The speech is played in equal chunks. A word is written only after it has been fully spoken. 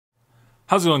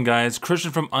How's it going, guys?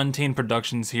 Christian from Untamed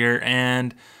Productions here,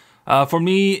 and for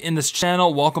me in this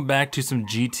channel, welcome back to some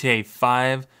GTA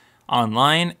 5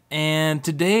 online. And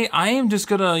today I am just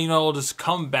gonna, just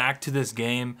come back to this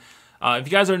game. If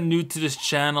you guys are new to this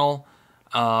channel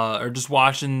or just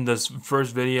watching this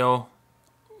first video,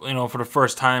 for the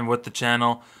first time with the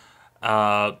channel,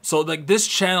 so like this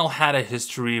channel had a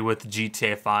history with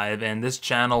GTA 5, and this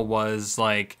channel was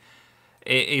like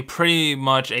a pretty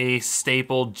much a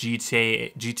staple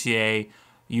GTA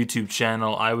YouTube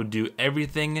channel. I would do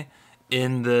everything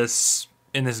in this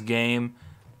game.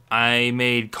 I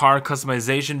made car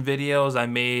customization videos. I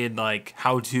made like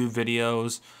how-to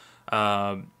videos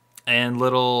and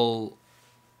little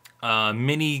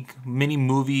mini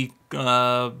movie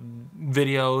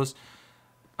videos.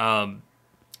 I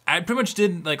pretty much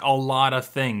did like a lot of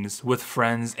things with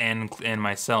friends and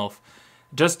myself,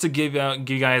 just to give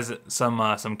you guys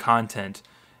some content.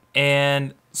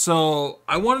 And so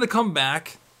I wanted to come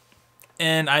back,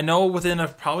 and I know within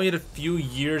probably a few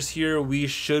years here we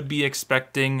should be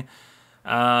expecting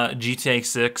GTA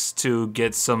 6 to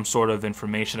get some sort of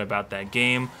information about that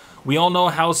game. We all know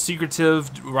how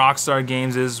secretive Rockstar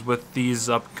Games is with these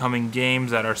upcoming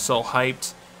games that are so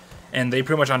hyped, and they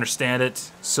pretty much understand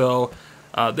it. So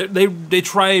they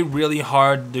try really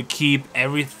hard to keep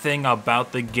everything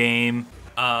about the game.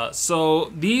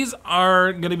 So these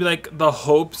are gonna be like the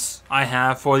hopes I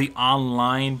have for the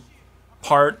online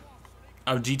part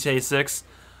of GTA 6,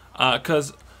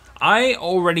 because I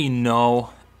already know,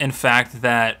 in fact,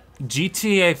 that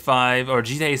GTA 5 or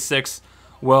GTA 6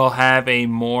 will have a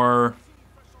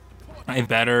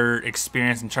better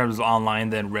experience in terms of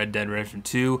online than Red Dead Redemption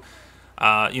 2.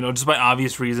 Just by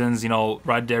obvious reasons.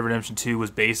 Red Dead Redemption 2 was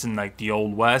based in like the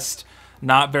Old West.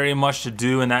 Not very much to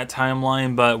do in that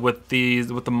timeline, but with the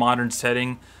modern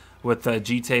setting, with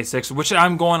GTA 6, which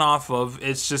I'm going off of,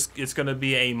 it's gonna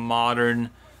be a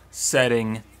modern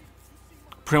setting,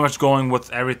 pretty much going with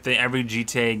every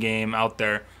GTA game out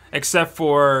there, except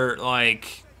for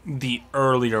like the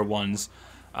earlier ones.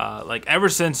 Like ever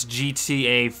since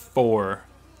GTA 4,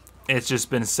 it's just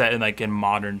been set in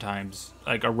modern times,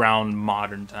 like around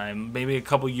modern time, maybe a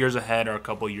couple years ahead or a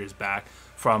couple years back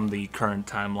from the current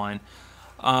timeline.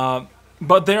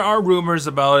 But there are rumors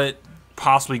about it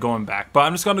possibly going back. But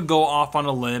I'm just going to go off on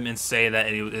a limb and say that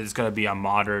it is going to be a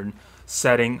modern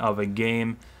setting of a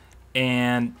game.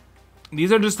 And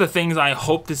these are just the things I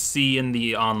hope to see in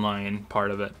the online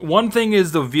part of it. One thing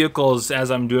is the vehicles,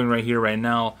 as I'm doing right here right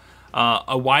now.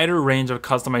 A wider range of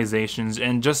customizations,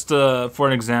 and just for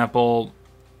an example,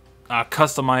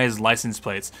 customized license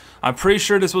plates. I'm pretty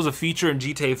sure this was a feature in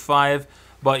GTA 5,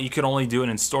 but you could only do it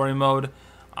in story mode.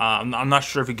 I'm not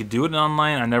sure if you could do it in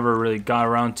online. I never really got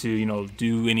around to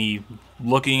do any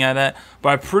looking at it, but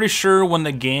I'm pretty sure when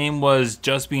the game was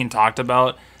just being talked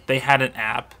about, they had an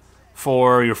app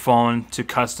for your phone to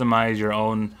customize your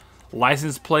own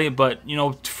license plate. But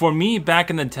for me, back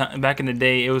in the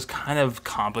day, it was kind of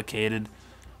complicated,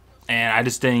 and I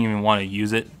just didn't even want to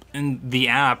use it. And the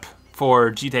app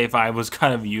for GTA 5 was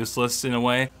kind of useless in a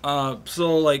way.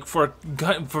 So like for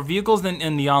vehicles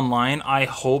in the online, I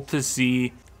hope to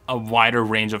see a wider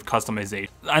range of customization.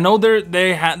 I know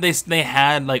they had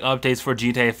like updates for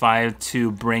GTA 5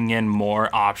 to bring in more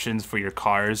options for your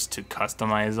cars to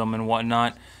customize them and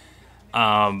whatnot.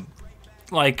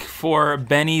 Like for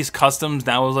Benny's Customs,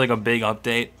 that was like a big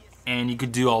update, and you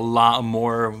could do a lot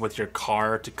more with your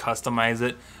car to customize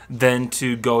it than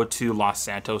to go to Los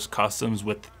Santos Customs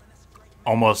with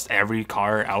almost every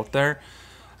car out there.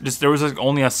 There was like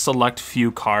only a select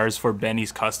few cars for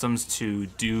Benny's Customs to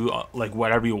do like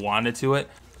whatever you wanted to it.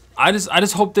 I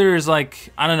just hope there's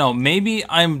like, I don't know, maybe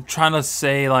I'm trying to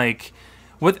say like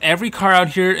with every car out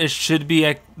here, it should be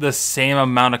like the same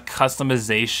amount of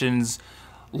customizations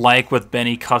like with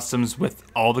Benny Customs with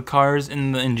all the cars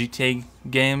in GTA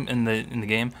game in the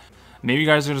game. Maybe you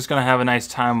guys are just gonna have a nice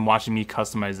time watching me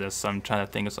customize this. So I'm trying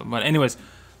to think of something. But anyways,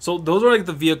 so those are like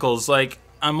the vehicles. Like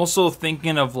I'm also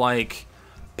thinking of like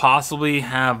possibly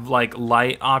have like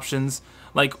light options.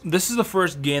 Like this is the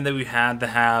first game that we had to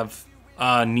have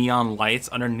neon lights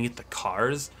underneath the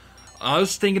cars. I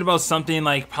was thinking about something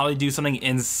like probably do something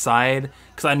inside,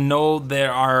 because I know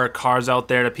there are cars out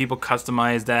there that people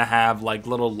customize that have like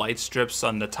little light strips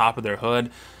on the top of their hood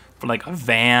for like a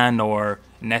van or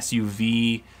an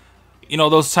SUV,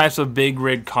 those types of big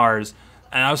rig cars.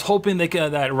 And I was hoping that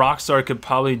Rockstar could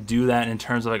probably do that in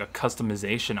terms of like a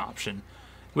customization option,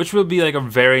 which would be like a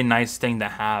very nice thing to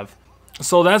have.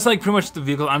 So that's like pretty much the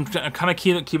vehicle. I'm kind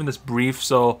of keeping this brief,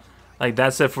 so like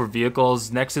that's it for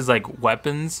vehicles. Next is like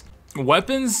weapons.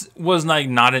 Weapons was like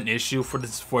not an issue for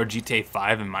GTA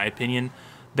 5 in my opinion.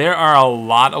 there are a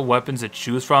lot of weapons to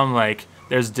choose from. Like,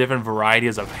 there's different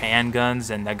varieties of handguns,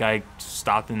 and that guy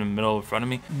stopped in the middle in front of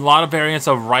me. A lot of variants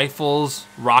of rifles,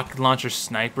 rocket launchers,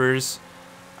 snipers.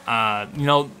 You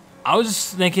know, I was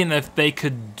just thinking if they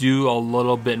could do a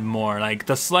little bit more. Like,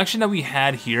 the selection that we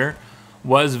had here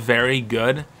was very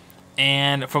good,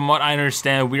 and from what I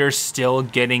understand, we are still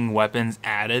getting weapons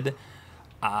added.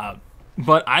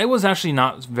 But I was actually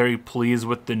not very pleased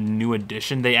with the new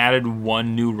addition. They added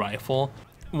one new rifle.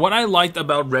 What I liked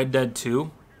about Red Dead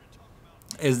 2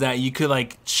 is that you could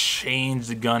like change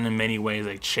the gun in many ways,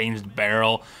 like change the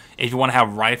barrel if you want to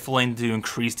have rifling to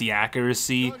increase the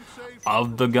accuracy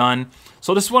of the gun.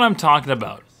 So this is what I'm talking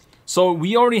about. So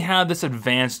we already have this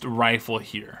advanced rifle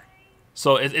here.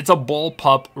 So it's a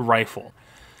bullpup rifle.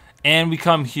 And we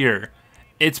come here.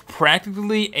 It's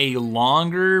practically a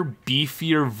longer,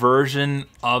 beefier version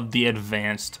of the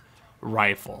advanced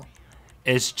rifle.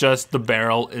 It's just the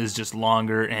barrel is just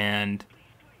longer, and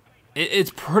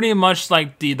it's pretty much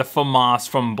like the FAMAS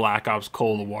from Black Ops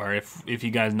Cold War, if you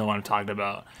guys know what I'm talking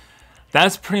about.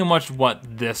 That's pretty much what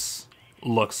this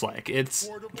looks like. It's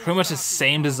pretty much the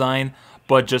same design,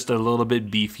 but just a little bit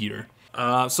beefier.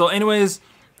 So anyways,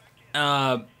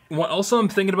 what also I'm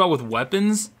thinking about with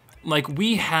weapons, like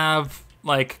we have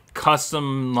like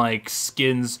custom like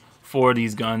skins for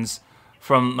these guns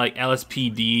from like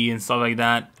LSPD and stuff like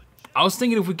that. I was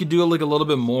thinking if we could do like a little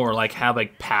bit more, like have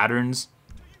like patterns,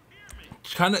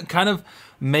 kind of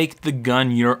make the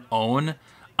gun your own.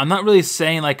 I'm not really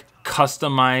saying like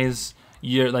customize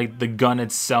your like the gun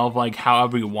itself like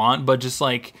however you want, but just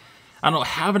like, I don't know,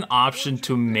 have an option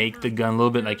to make the gun a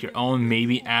little bit like your own.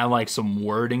 Maybe add like some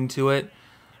wording to it.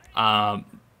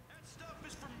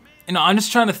 You know, I'm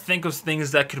just trying to think of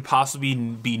things that could possibly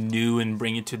be new and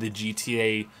bring it to the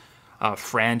GTA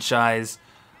franchise.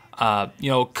 You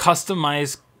know,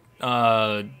 customize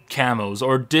camos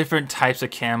or different types of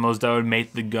camos that would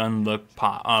make the gun look,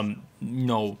 you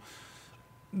know,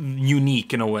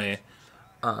 unique in a way.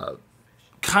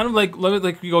 Kind of like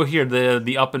we go here,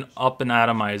 the up and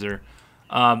atomizer.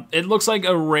 It looks like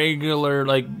a regular,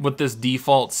 like with this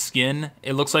default skin,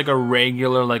 it looks like a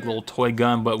regular like little toy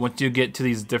gun, but once you get to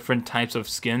these different types of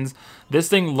skins, this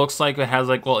thing looks like it has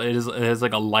like, well, it has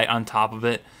like a light on top of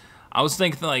it. I was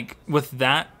thinking like with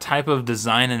that type of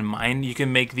design in mind, you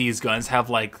can make these guns have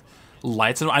like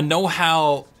lights. And I know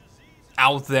how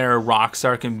out there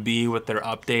Rockstar can be with their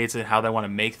updates and how they want to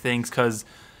make things, because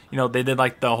you know they did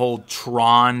like the whole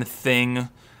Tron thing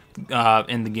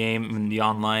in the game, in the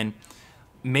online.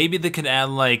 Maybe they could add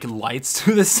like lights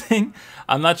to this thing.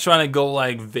 I'm not trying to go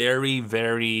like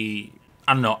very,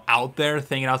 I don't know, out there,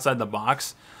 thinking outside the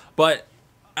box. But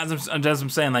as I'm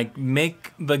saying, like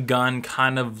make the gun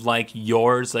kind of like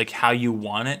yours, like how you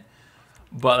want it.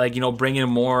 But like, you know, bring in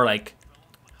more like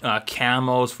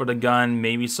camos for the gun,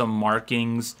 maybe some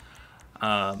markings.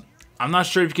 I'm not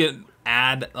sure if you could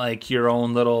add like your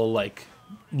own little like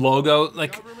logo.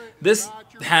 Like this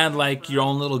had like your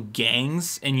own little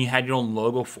gangs, and you had your own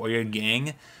logo for your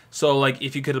gang. So like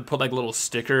if you could have put like a little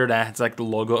sticker that has like the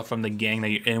logo from the gang that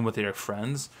you're in with your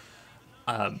friends,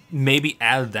 maybe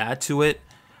add that to it.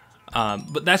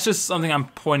 But that's just something I'm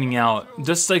pointing out,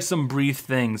 just like some brief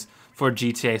things for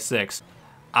GTA 6.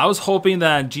 I was hoping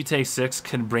that GTA 6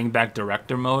 could bring back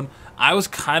director mode. I was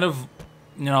kind of,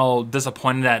 you know,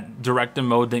 disappointed that director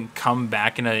mode didn't come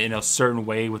back in a certain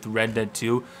way with Red Dead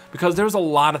 2, because there was a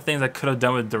lot of things I could have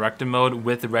done with director mode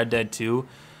with Red Dead 2.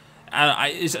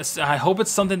 I hope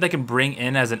it's something they can bring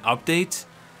in as an update,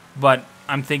 but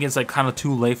I'm thinking it's like kind of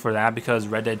too late for that, because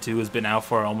Red Dead 2 has been out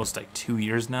for almost like 2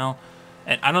 years now.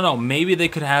 And I don't know, maybe they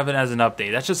could have it as an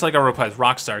update. That's just like a request.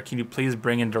 Rockstar, can you please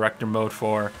bring in director mode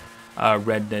for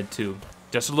Red Dead 2?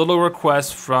 Just a little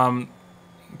request from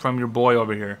your boy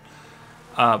over here.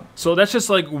 So that's just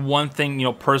like one thing, you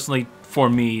know, personally for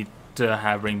me to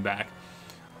have bring back.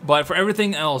 But for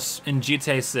everything else in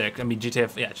GTA 6, I mean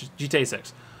GTA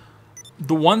 6.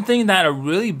 The one thing that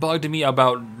really bugged me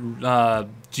about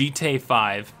GTA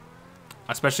 5,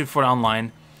 especially for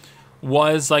online,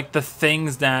 was like the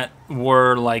things that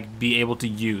were like be able to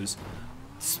use.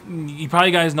 You probably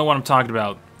guys know what I'm talking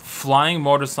about. Flying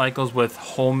motorcycles with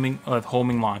homing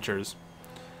launchers.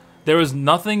 There was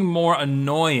nothing more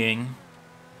annoying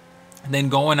than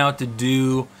going out to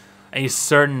do a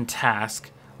certain task,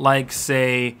 like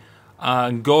say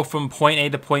go from point A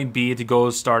to point B to go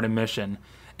start a mission,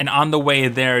 and on the way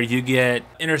there you get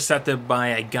intercepted by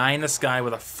a guy in the sky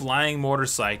with a flying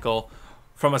motorcycle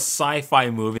from a sci-fi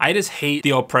movie. I just hate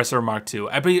the Oppressor Mark II.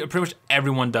 Pretty much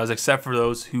everyone does, except for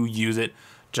those who use it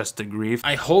just to grief.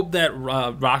 I hope that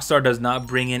Rockstar does not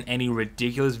bring in any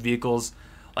ridiculous vehicles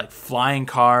like flying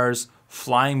cars,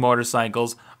 flying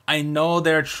motorcycles. I know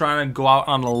they're trying to go out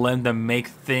on a limb to make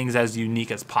things as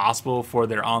unique as possible for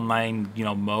their online,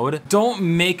 mode. Don't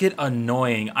make it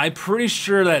annoying. I'm pretty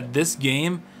sure that this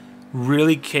game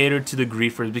really catered to the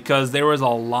griefers because there was a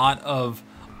lot of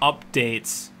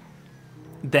updates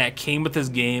that came with this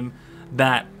game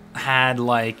that had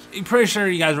like, I'm pretty sure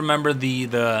you guys remember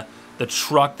the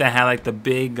truck that had like the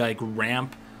big like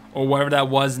ramp or whatever that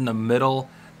was in the middle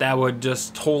that would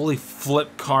just totally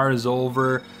flip cars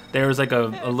over. There was like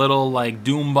a little like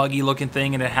doom buggy looking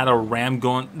thing, and it had a ramp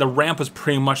going. The ramp was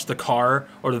pretty much the car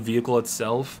or the vehicle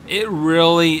itself. It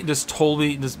really just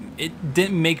totally it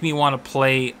didn't make me want to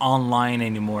play online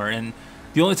anymore. And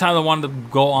the only time I wanted to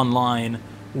go online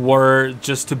were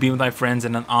just to be with my friends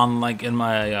in in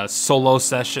my solo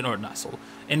session, or not solo,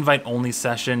 invite only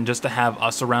session, just to have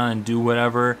us around and do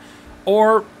whatever.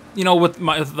 Or with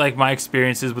my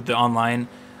experiences with the online,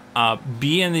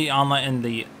 be in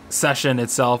the session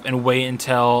itself and wait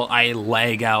until I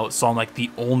lag out so I'm like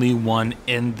the only one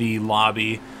in the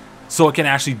lobby so I can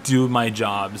actually do my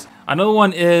jobs. Another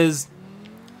one is,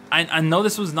 I know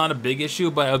this was not a big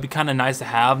issue, but it would be kind of nice to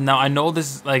have. Now I know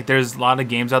this, like, there's a lot of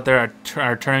games out there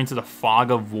are turning to the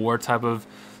fog of war type of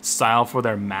style for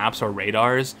their maps or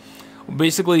radars.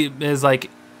 Basically is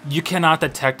like you cannot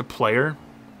detect a player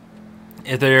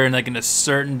if they're in a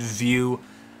certain view,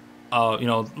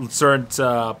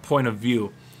 certain point of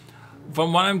view.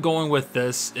 From what I'm going with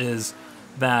this is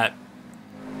that,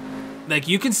 like,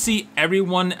 you can see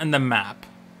everyone in the map,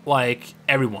 like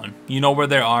everyone, where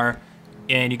they are,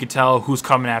 and you can tell who's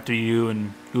coming after you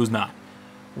and who's not.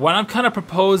 What I'm kind of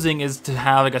proposing is to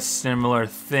have like a similar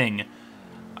thing.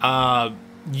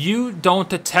 You don't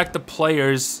detect the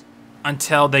players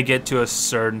until they get to a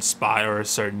certain spot or a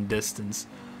certain distance,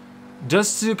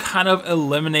 just to kind of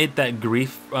eliminate that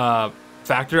grief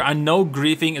factor. I know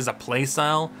griefing is a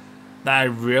playstyle that I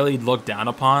really look down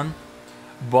upon,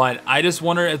 but I just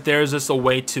wonder if there's just a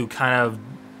way to kind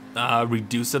of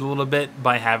reduce it a little bit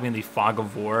by having the fog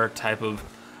of war type of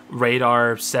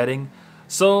radar setting.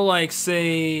 So like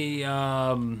say,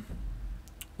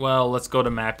 well, let's go to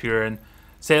map here and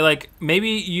say like maybe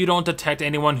you don't detect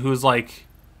anyone who's like,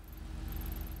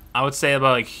 I would say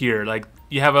about like here, like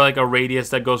you have like a radius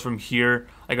that goes from here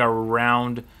like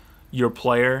around your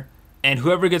player, and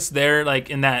whoever gets there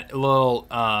like in that little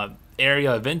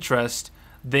area of interest,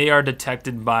 they are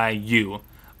detected by you.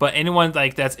 But anyone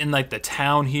like that's in like the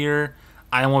town here,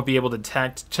 I won't be able to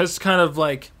detect. Just kind of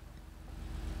like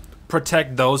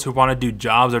protect those who want to do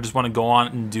jobs or just want to go on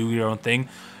and do your own thing,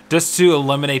 just to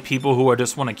eliminate people who are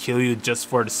just want to kill you just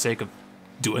for the sake of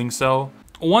doing so.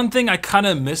 One thing I kind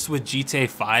of missed with GTA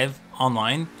 5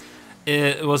 online,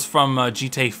 it was from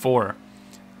GTA 4.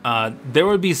 There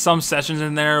would be some sessions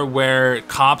in there where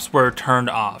cops were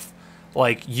turned off.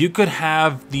 Like, you could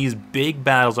have these big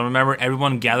battles. I remember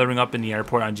everyone gathering up in the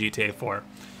airport on GTA 4.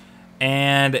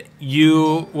 And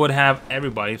you would have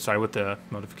everybody, sorry with the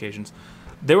notifications,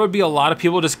 there would be a lot of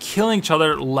people just killing each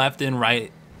other left and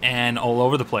right and all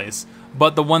over the place.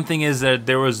 But the one thing is that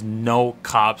there was no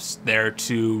cops there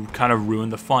to kind of ruin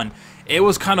the fun. It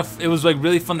was like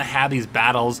really fun to have these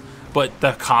battles, but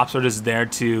the cops are just there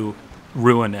to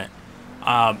ruin it.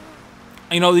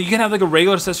 You can have like a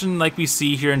regular session like we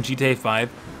see here in GTA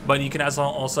 5, but you can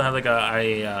also have like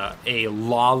a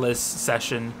lawless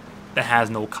session that has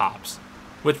no cops,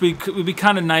 which would be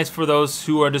kind of nice for those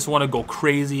who just want to go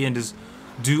crazy and just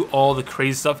do all the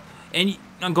crazy stuff. And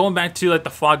going back to like the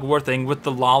fog war thing with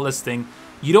the lawless thing,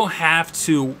 you don't have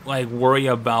to like worry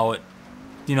about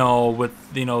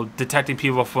detecting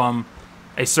people from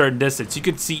a certain distance. You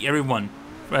could see everyone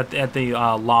at the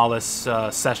lawless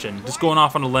session. Just going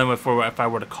off on a limb if I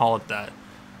were to call it that.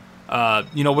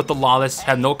 With the lawless,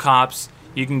 have no cops.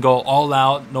 You can go all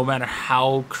out no matter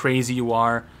how crazy you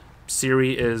are.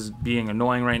 Siri is being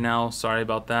annoying right now. Sorry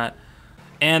about that.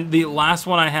 And the last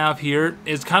one I have here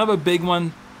is kind of a big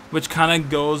one, which kind of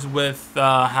goes with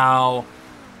how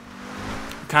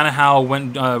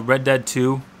when Red Dead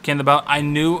 2 came about. I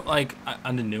knew, like,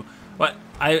 I didn't know, but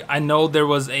I know there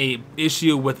was a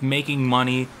issue with making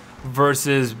money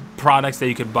versus products that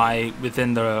you could buy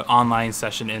within the online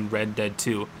session in Red Dead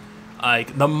 2.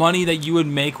 Like, the money that you would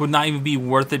make would not even be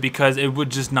worth it because it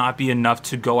would just not be enough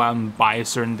to go out and buy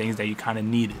certain things that you kind of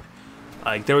needed.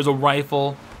 Like, there was a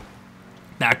rifle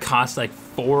that cost like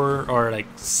 $400 or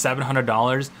like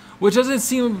 $700, which doesn't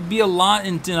seem to be a lot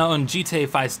in GTA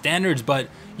 5 standards, but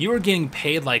you were getting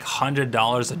paid like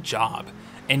 $100 a job,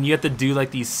 and you have to do like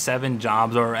these 7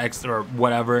 jobs or extra or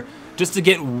whatever just to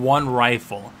get one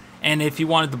rifle. And if you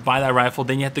wanted to buy that rifle,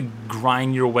 then you have to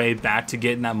grind your way back to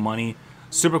getting that money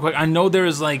super quick. I know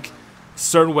there's like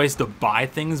certain ways to buy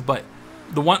things, but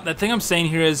the thing I'm saying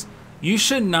here is you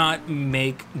should not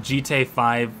make GTA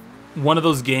 5 one of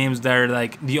those games that are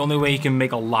like the only way you can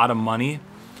make a lot of money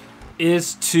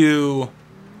is to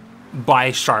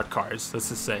buy shark cars, let's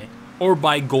just say, or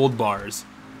buy gold bars.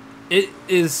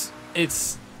 It's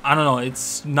I don't know,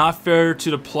 it's not fair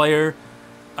to the player.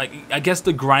 Like, I guess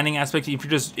the grinding aspect, if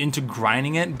you're just into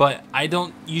grinding it, but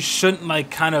you shouldn't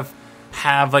like kind of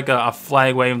have like a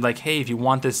flag wave like, hey, if you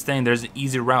want this thing, there's an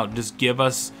easy route. Just give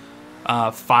us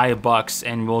 $5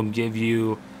 and we'll give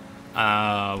you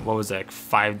what was it, like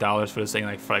 $5 for this thing,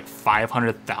 like for like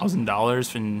 $500,000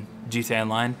 from GTA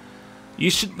Online. You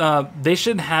should they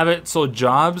should have it so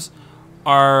jobs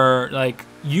are like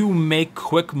you make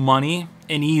quick money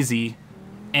and easy,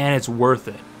 and it's worth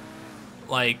it.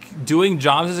 Like, doing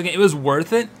jobs as a game, it was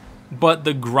worth it, but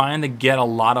the grind to get a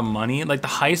lot of money, like the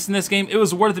heist in this game, it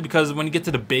was worth it because when you get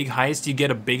to the big heist, you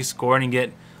get a big score and you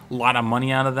get a lot of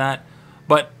money out of that.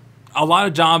 But a lot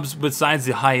of jobs besides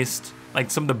the heist,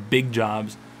 like some of the big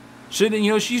jobs, you should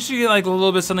get like a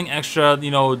little bit something extra,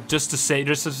 just to say,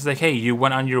 hey, you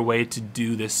went on your way to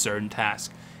do this certain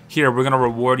task. Here, we're gonna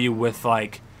reward you with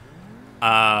like,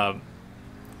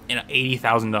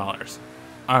 $80,000.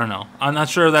 I don't know. I'm not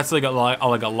sure if that's like a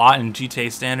lot in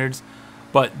GTA standards,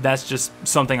 but that's just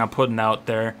something I'm putting out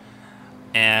there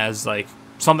as like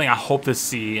something I hope to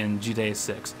see in GTA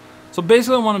 6. So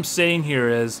basically what I'm saying here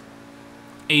is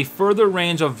a further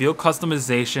range of vehicle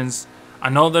customizations. I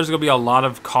know there's going to be a lot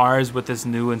of cars with this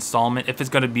new installment, if it's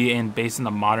going to be based in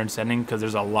the modern setting, because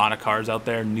there's a lot of cars out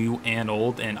there, new and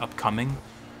old and upcoming.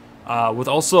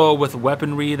 With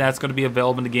weaponry that's going to be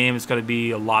available in the game, it's going to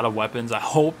be a lot of weapons, I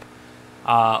hope.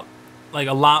 Like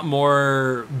a lot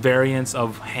more variants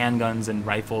of handguns and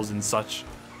rifles and such,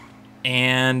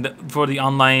 and for the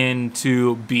online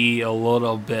to be a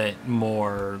little bit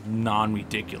more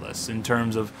non-ridiculous in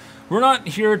terms of, we're not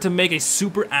here to make a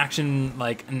super action,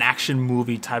 like an action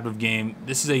movie type of game.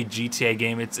 This is a GTA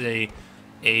game. It's a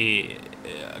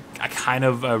kind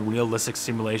of a realistic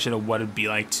simulation of what it'd be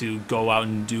like to go out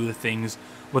and do the things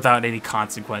without any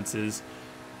consequences.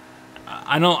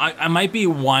 I know I might be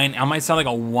I might sound like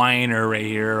a whiner right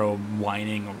here, or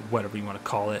whining, or whatever you want to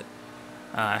call it.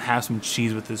 Have some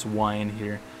cheese with this wine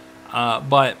here.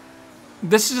 But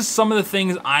this is just some of the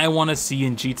things I want to see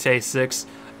in GTA 6.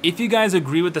 If you guys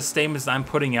agree with the statements I'm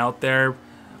putting out there,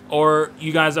 or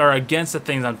you guys are against the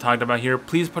things I'm talking about here,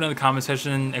 please put in the comment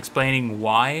section explaining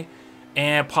why,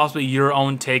 and possibly your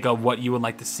own take of what you would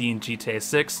like to see in GTA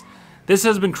 6. This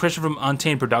has been Christian from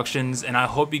Untamed Productions, and I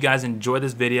hope you guys enjoyed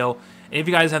this video. And if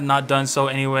you guys have not done so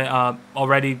anyway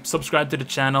already, subscribe to the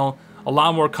channel. A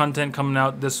lot more content coming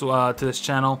out to this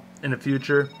channel in the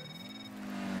future.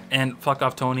 And fuck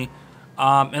off, Tony.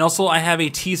 And also, I have a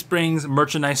Teesprings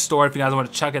merchandise store if you guys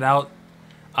want to check it out.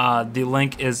 The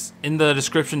link is in the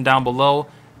description down below,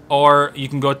 or you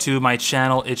can go to my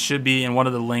channel. It should be in one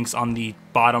of the links on the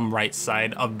bottom right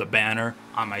side of the banner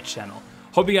on my channel.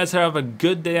 Hope you guys have a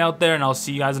good day out there, and I'll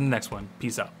see you guys in the next one.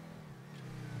 Peace out.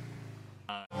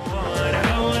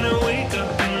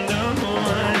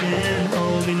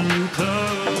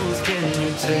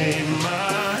 Take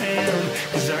my hand,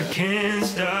 'cause I can't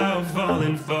stop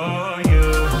falling for you.